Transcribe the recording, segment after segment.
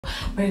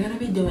we're gonna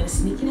be doing a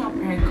sneaking out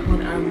prank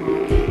on our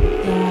mom.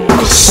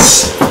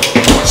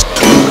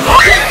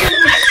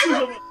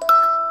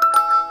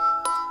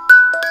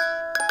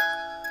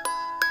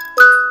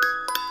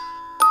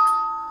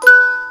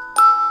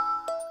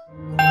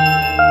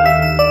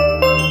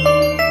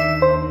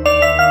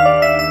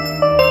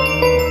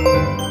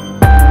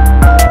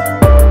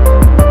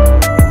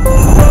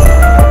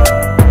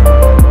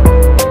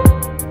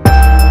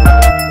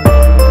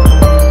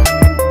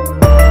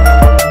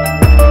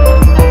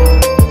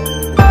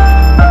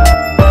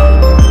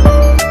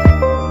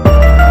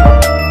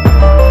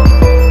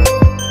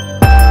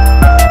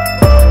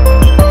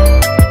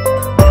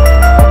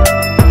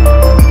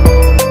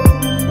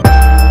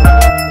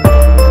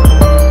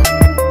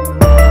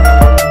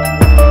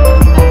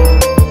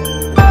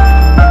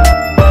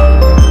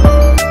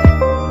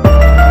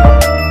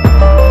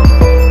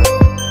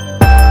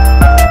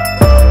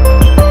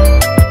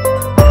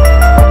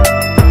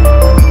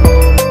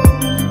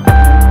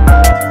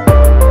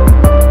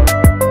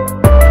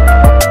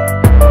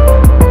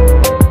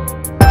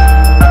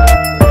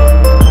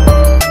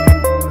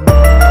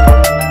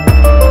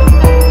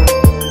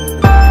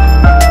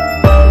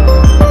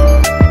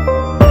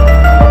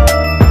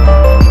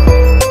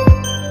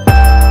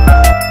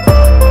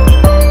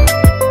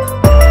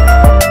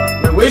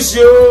 Wish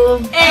you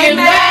a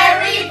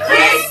Merry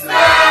Christmas!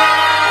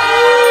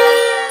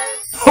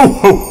 Ho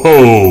ho ho!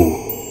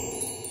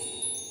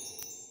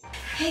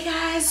 Hey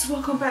guys,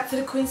 welcome back to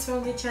the Queen's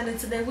Family channel.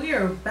 Today we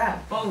are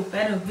back both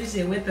at a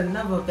vision with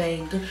another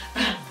banger.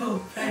 Back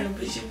both at a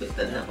vision with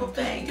another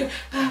banger.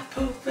 Back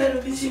both at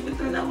a vision with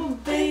another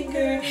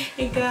banger.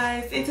 And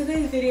guys, in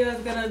today's video is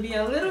gonna be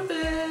a little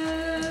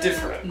bit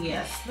different.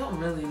 Yes, not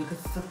really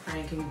because it's a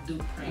prank and we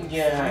do pranks.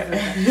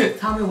 Yeah.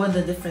 Tell me what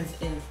the difference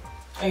is.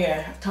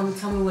 Yeah. Tell me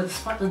what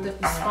spot the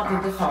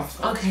difference.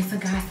 Okay, so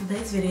guys,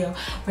 today's video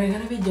we're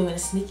gonna be doing a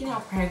sneaking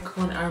out prank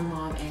on our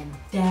mom and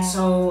dad.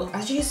 So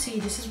as you can see,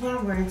 this is what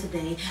I'm wearing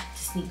today to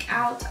sneak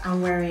out.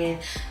 I'm wearing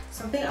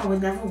something I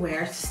would never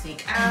wear to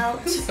sneak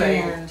out.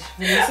 And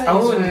I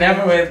would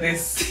never wear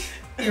this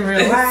in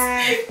real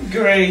life.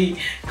 Gray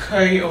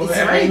curry or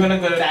whatever you wanna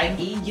go to.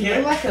 Baggy. You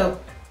look like a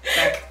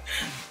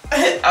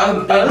I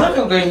look like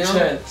I'm going to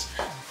church.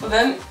 But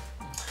then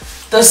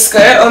the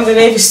skirt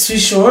underneath is too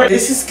short.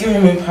 This is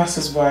giving me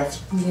pastor's wife.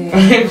 Yeah.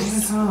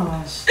 Oh my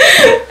gosh.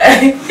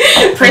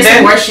 Praise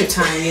and worship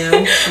time, you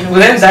know. But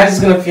then Dad's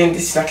gonna be in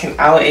this like an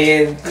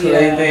out-in clothing.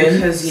 Yeah,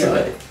 because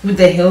with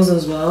the heels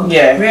as well.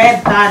 Yeah.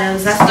 Red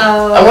bottoms. Let's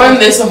go. I wanted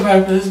this on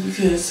purpose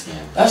because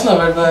that's not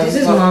red bottoms.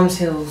 This is mom's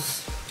heels.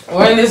 I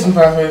wanted this on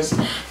purpose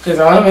because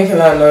I want to make a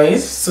lot of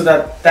noise so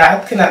that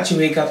Dad can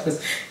actually wake up, because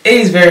it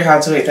is very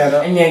hard to wake Dad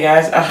up. And yeah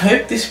guys, I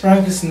hope this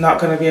prank is not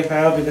going to be a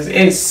fail because it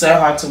is so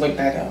hard to wake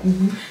Dad up.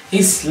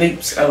 He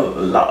sleeps a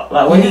lot.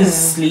 Like when he's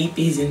asleep,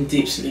 he's in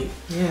deep sleep.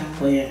 Yeah.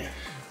 But yeah.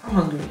 I'm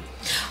hungry.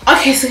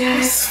 Okay, so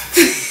guys.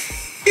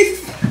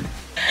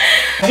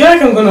 I feel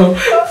like I'm going to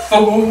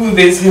fall with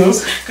these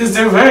heels because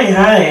they're very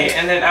high.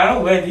 And then I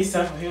don't wear these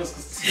type of heels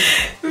because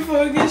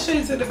before we get straight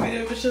into the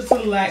video, be sure to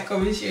like,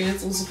 comment, share, and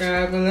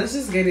subscribe. And let's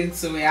just get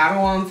into it. I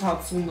don't want to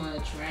talk too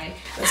much, right?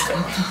 Let's go.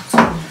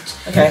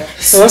 Okay,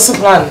 so what's the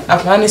plan? Our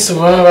plan is to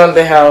run around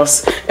the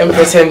house and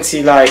pretend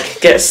to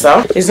like get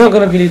stuff. It's not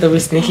gonna be that we're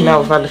sneaking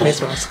out without the face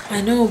mask.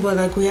 I know, but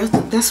like we have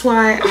to. That's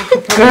why I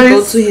could probably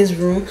go to his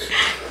room.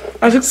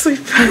 I look so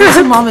bad. Go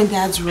to mom and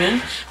dad's room.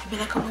 And be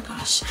like, oh my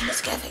gosh, let's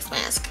get a face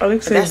mask. I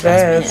look so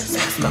bad.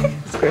 Let's go. I'm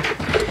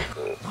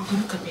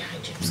gonna come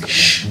behind you.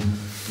 Shh.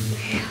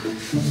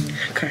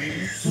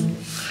 Guys,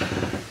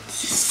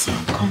 this is so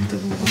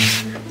comfortable.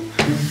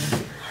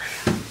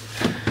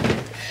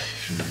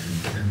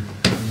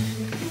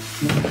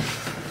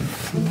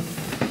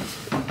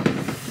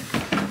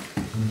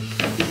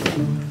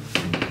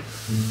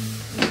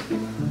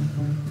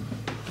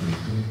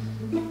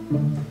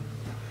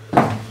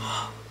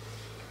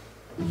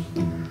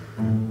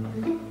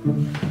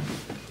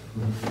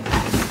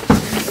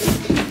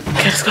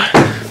 Okay, let's go.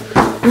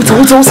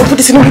 Water, put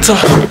this in the water.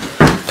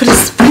 Put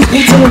this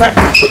in the back.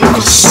 Shh.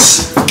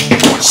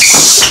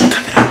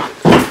 Turn it on.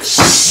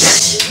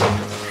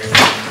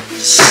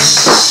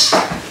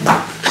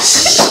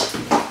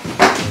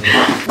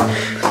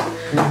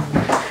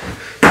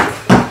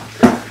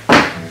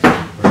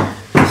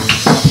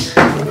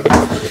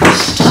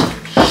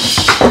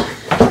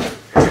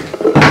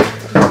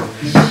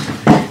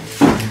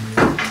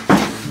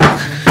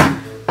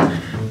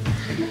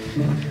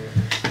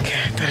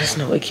 Okay, that is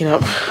not waking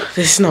up.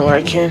 This is not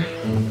working.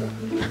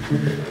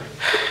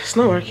 It's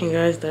not working,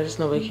 guys. That is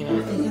not waking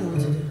up.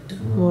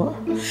 What?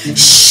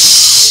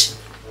 Shh.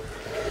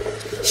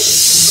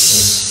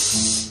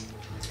 Shh.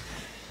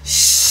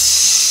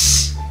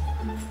 Shh.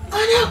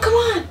 Oh no! Come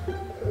on!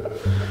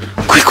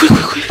 Quick!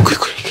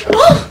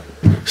 Oh!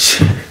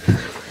 Shh.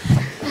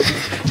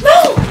 No!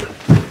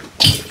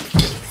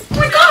 Oh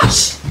my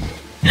gosh!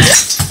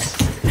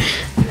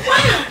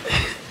 Wow!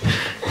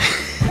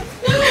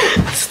 No!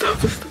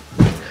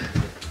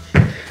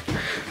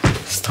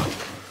 Stop.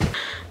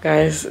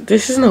 Guys,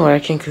 this is not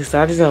working because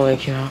that is not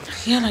working out.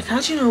 Yeah, like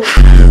how'd you know?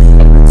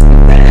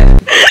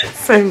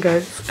 Same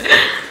guys.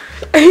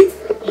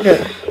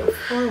 Yeah.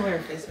 Or wear a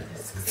face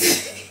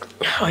mask.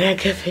 Oh yeah,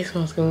 get a face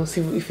mask and we'll see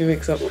if he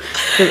wakes up.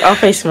 Because our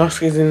face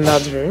mask is in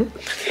that room.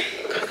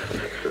 Go.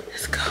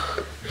 Let's go.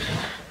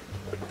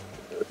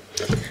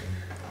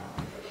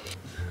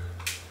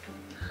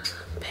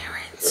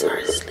 Parents are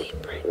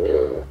asleep right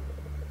now.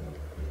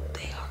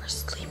 They are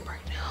asleep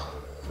right now.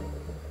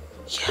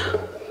 Yeah,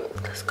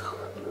 let's go.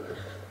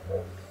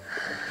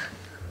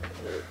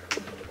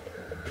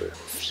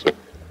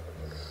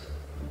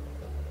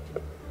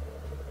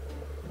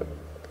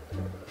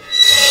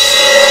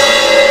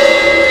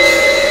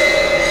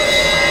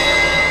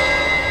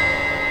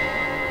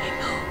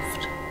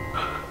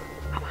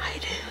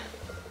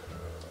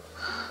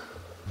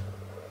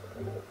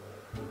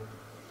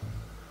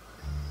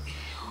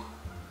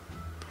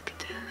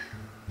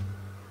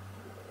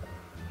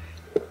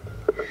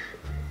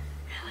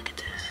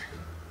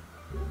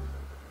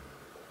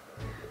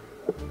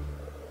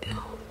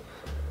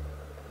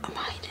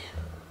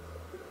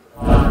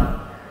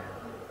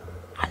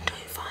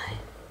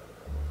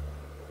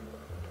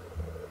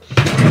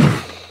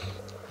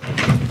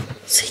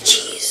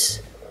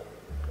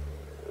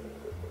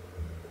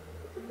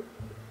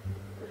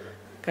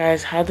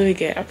 Guys, how do we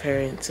get our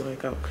parents to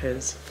wake up?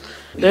 Because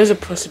there's a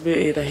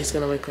possibility that he's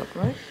gonna wake up,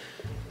 right?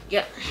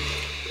 Yeah.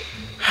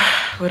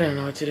 We don't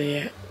know what to do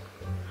yet.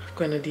 I've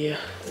got an idea.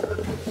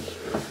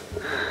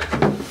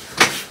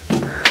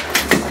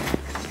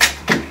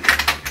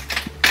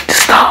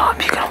 Stop!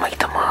 You're gonna wake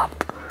them up.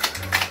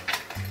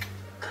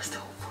 That's the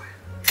whole point.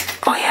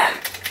 Oh yeah,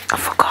 I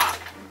forgot.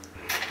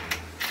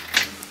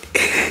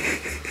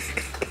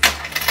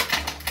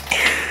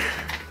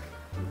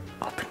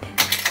 Open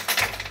it.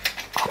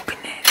 Open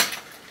it.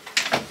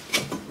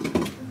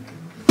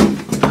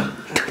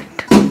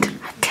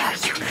 I dare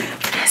you,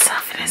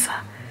 Vanessa.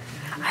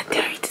 I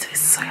dare you to do it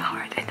so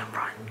hard and then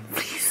run.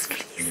 Please,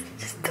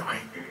 just do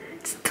it.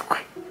 Just do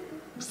it.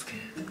 I'm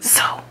scared.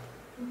 So. Are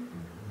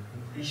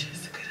you sure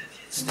it's a good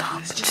idea?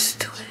 Stop, just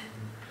do it.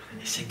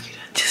 It's a good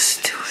idea.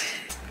 Just do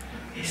it.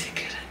 It's a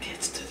good idea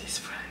to do this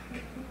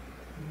prank.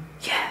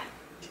 Yeah.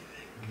 Do you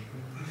think?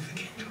 What if we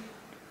get in trouble?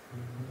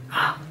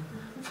 Ah.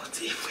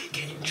 What if we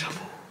get in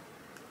trouble?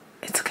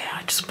 It's okay,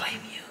 I'll just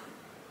blame you.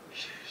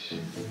 Shush.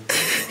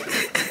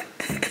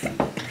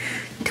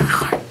 Do it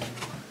hard.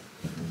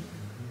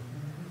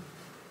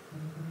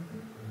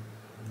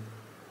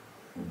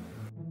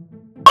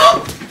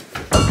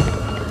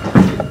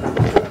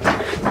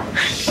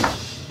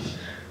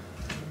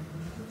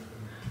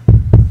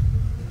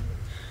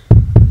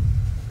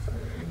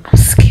 I'm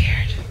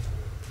scared.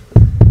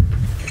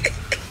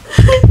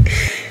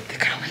 They're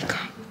gonna wake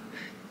up.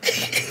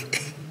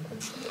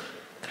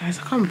 Guys,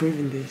 I can't breathe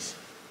in this.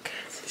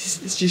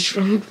 It's just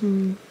wrong for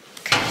me.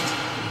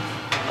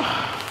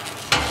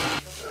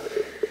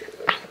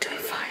 I'm doing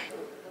fine.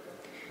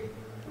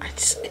 I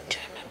just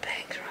enjoy my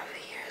bangs over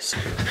here. So.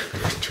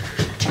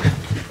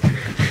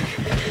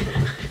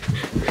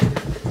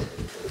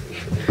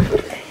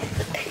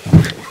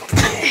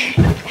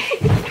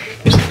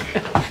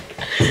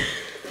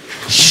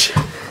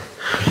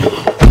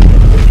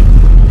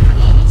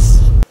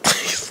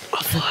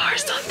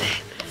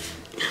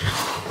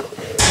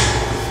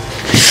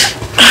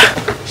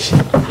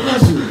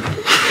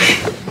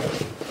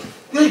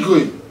 Where are you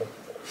going?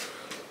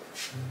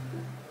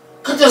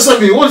 Can't you answer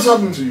me? What is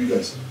happening to you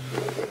guys?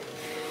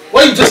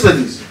 Why are you just like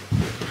this?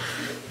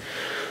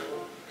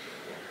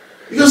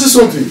 You guys say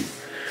something.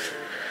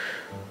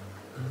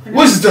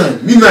 What is the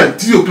time? Midnight,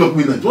 3 o'clock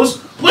midnight.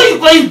 Why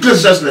are you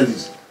guys just like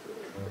this?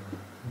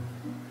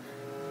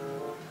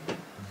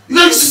 You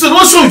guys said,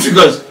 what's wrong with you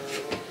guys?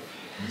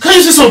 Can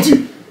you say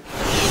something?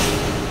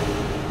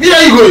 Where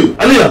are you going?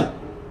 Aliyah?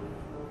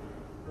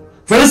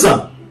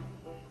 Vanessa?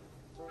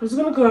 I was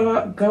gonna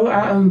go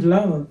out and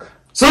vlog.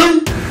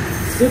 Sorry?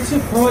 Go to a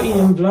party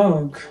and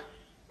vlog.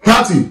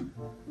 Party?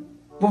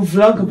 But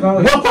vlog about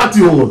it. What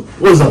party or what?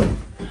 What is that?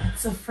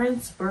 It's a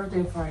friend's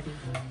birthday party.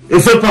 A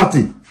fair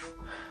party?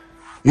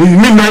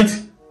 In midnight?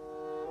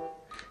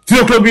 3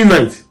 o'clock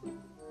midnight?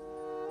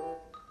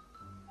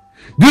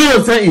 Do you know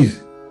what time is?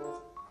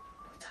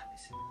 What time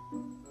is it?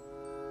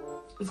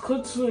 It's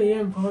called 2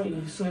 AM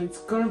party, so it's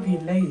gonna be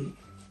late.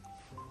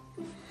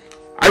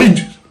 Are you...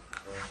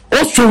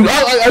 What's true?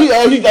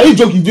 Are you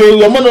joking? Do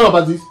your mom know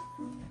about this?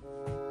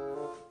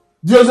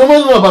 Does your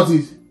mom know about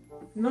this?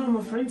 No,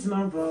 my friends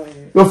know about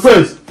it. Your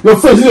friends? Your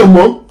friends is your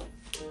mom?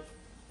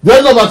 Do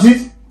you know about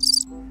it?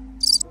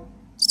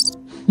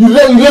 You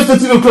left at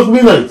 3 o'clock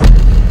midnight.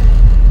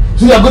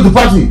 So you are going to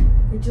party.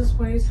 We just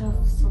wanted to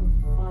have some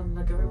fun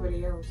like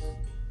everybody else.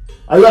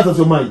 Are you out of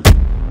your mind?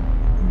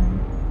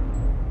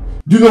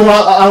 Do you know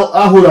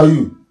how old are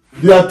you?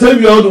 They are telling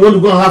you how to want to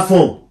go and have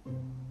fun.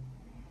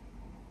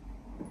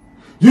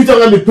 Do you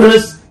think I'm the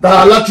parents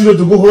that allow children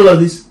to go home like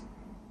this?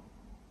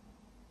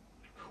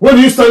 When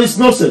do you start this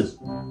nonsense?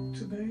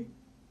 Today?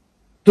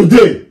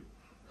 Today?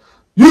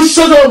 You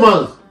shut up,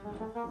 man!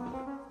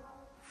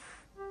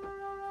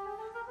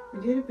 We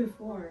did it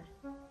before.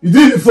 You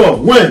did it before.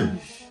 When?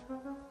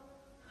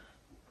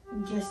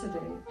 Yesterday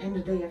and the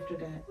day after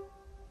that.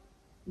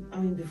 I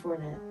mean, before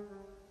that.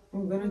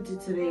 I'm gonna do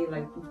today.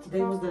 Like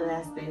today was the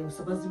last day. It was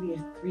supposed to be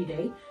a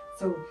 3-day.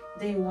 So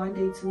day 1,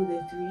 day 2,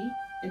 day 3,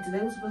 and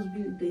today was supposed to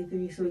be day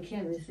 3. So we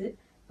can't miss it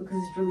because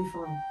it's really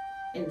fun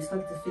and it's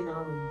like the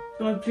finale.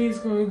 God, please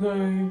can we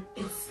go?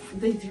 It's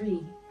day 3,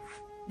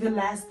 the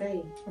last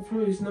day. I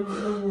promise, no.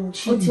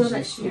 Until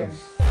next year.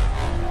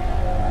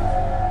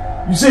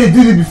 You say you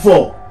did it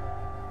before.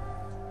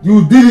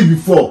 You did it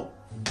before.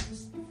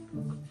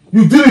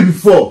 You did it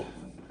before.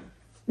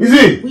 Is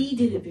it? We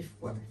did it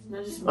before.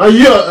 Not just me. And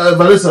you,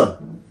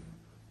 Vanessa,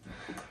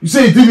 you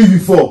say you did it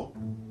before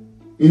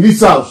in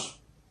this house.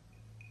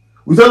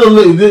 Without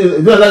you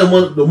didn't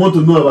allow the one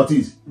to know about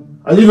it.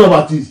 I didn't know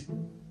about it.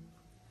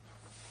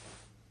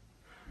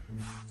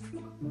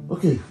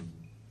 Okay.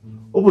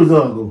 Open the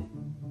door and go.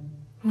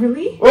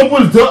 Really?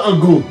 Open the door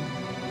and go.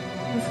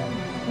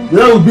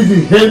 That will be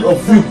the end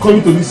of you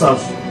coming to this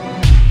house.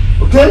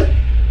 Okay?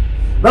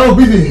 That will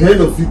be the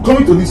end of you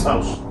coming to this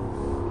house.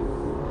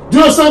 Do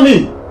you understand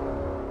me?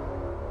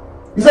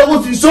 Is that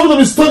what you're supposed to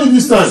be studying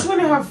this time? I just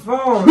want to have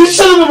fun. You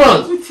shut up,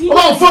 man.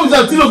 About fun is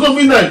at 3 o'clock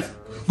midnight.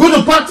 Go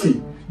to party.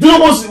 Do you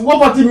know what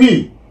party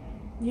mean?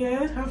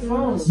 Yeah, have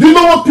fun. Do you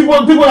know what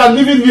people are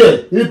living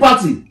here in the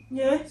party?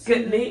 Yes.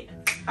 Get lit.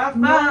 Have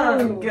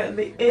fun. Get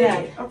lit.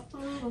 Yeah.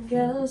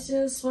 Girls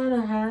just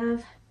wanna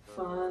have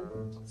fun,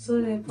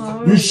 so they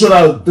party. You shut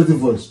up, dirty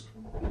voice.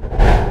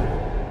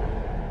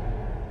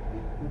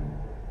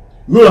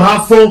 You're gonna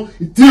have fun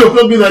at 3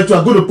 o'clock midnight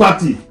to go to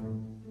party.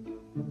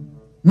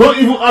 Not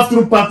even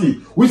afternoon party,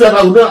 which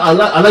I will not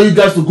allow you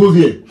guys to go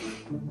there.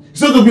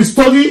 Instead to be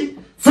study,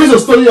 face your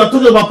study, you're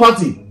talking about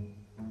party.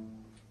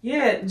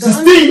 Yeah.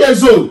 16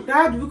 years old.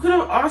 Dad, we could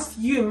have asked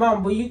you,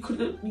 Mum, but you could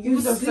have. You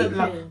would have said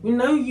like, we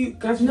know you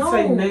guys would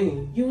say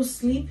no. You were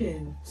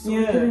sleeping. So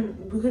Yeah.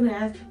 we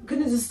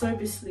couldn't disturb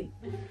your sleep.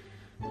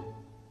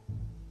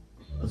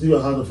 I think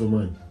you're out of your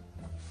mind.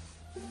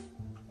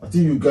 I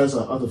think you guys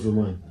are out of your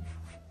mind.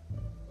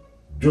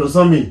 Do you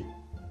understand me?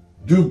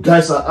 You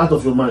guys are out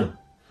of your mind.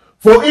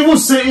 For even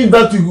saying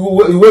that you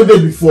went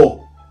there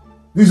before,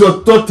 this is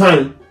your 3rd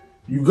time,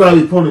 you gotta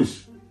be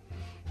punished.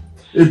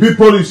 A big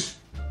punish.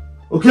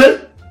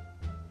 Okay?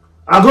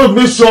 I'm gonna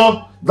make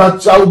sure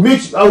that I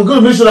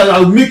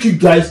will make you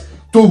guys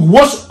to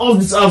wash off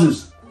these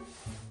houses.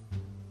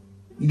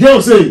 You get what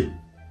I'm saying?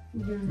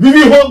 Yeah.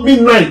 Leaving home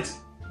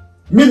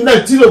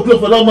midnight, 3 o'clock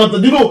for that matter.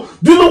 Do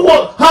you know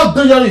what? How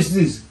dangerous is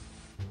this?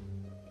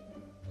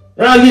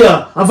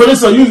 Earlier, and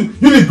Vanessa, you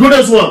the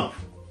greatest one.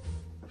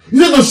 You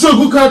need to show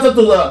good character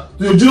to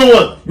the junior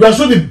one. You are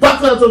showing the bad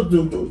character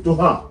to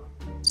her.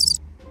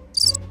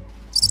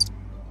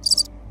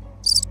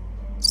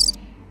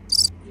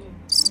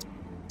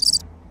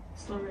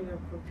 It's not really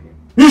appropriate.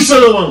 You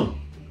shut up, man.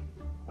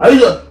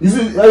 Is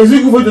it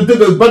good for you to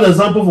take a bad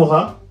example for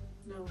her?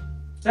 No.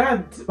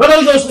 Dad. Why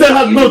don't you just tell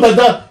her no like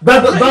that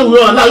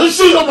way? Now you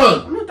shut up, man.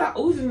 I'm not that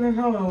old in the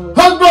house.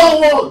 How do I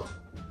want?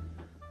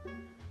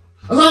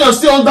 As long as you're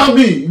still under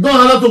me, you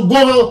don't have to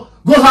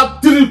go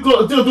have 3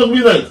 o'clock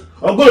midnight.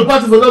 Or go to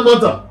party for that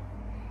matter.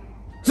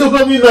 3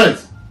 o'clock midnight.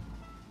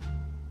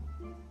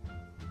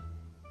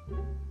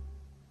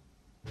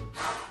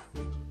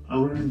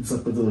 I'm really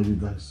disappointed on you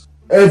guys.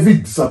 Every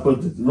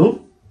disappointed, you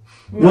know?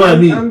 You know what I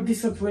mean? I'm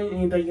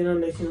disappointed that you're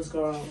not letting us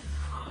go out.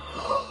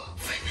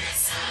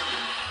 Vanessa.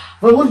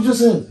 But what did you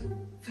just say?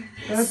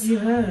 What have you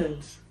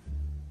heard?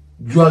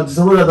 You are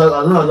disappointed that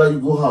I don't allow you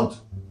to go out.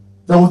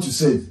 That's what you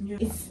said. Yeah.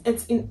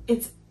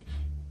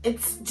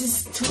 It's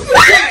just too. It's a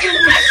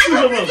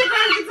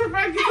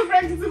prank.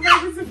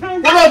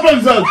 What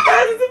happened, son?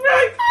 It's a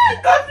prank.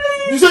 God,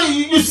 please.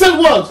 You said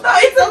what? No,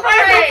 it's a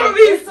prank.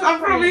 I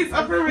promise.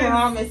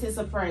 Promise, it's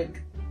a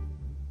prank.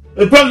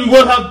 A prank you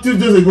won't have 2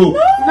 days ago.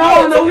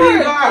 No, we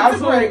didn't go It's out. a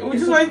prank. We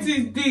just wanted to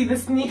do the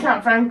sneak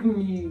out prank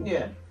on you.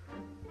 Yeah.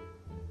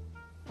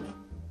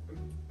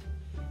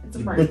 It's a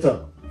You prank.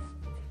 better.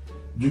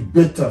 You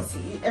better.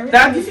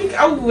 Dad, do you think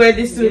I would wear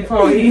this to the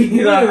party?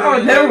 Like, I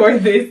would never wear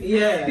this.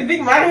 Yeah. You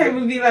think my hair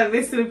would be like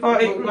this to the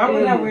party? Why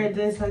would I wear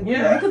this? Like,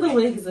 Yeah. look at the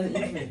wigs and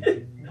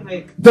even.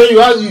 Like, Then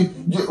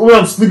when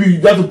I'm sleeping,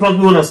 you have to prank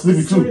me when I'm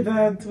sleeping Sorry, too.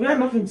 Dad. We had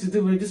nothing to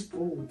do. We're just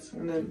bored.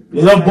 And then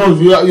You're not bored.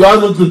 You have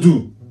nothing to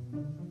do.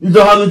 You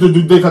don't have nothing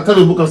to do. They can tell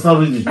the book and start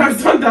reading.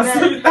 I've done that.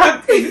 So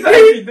that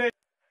every day.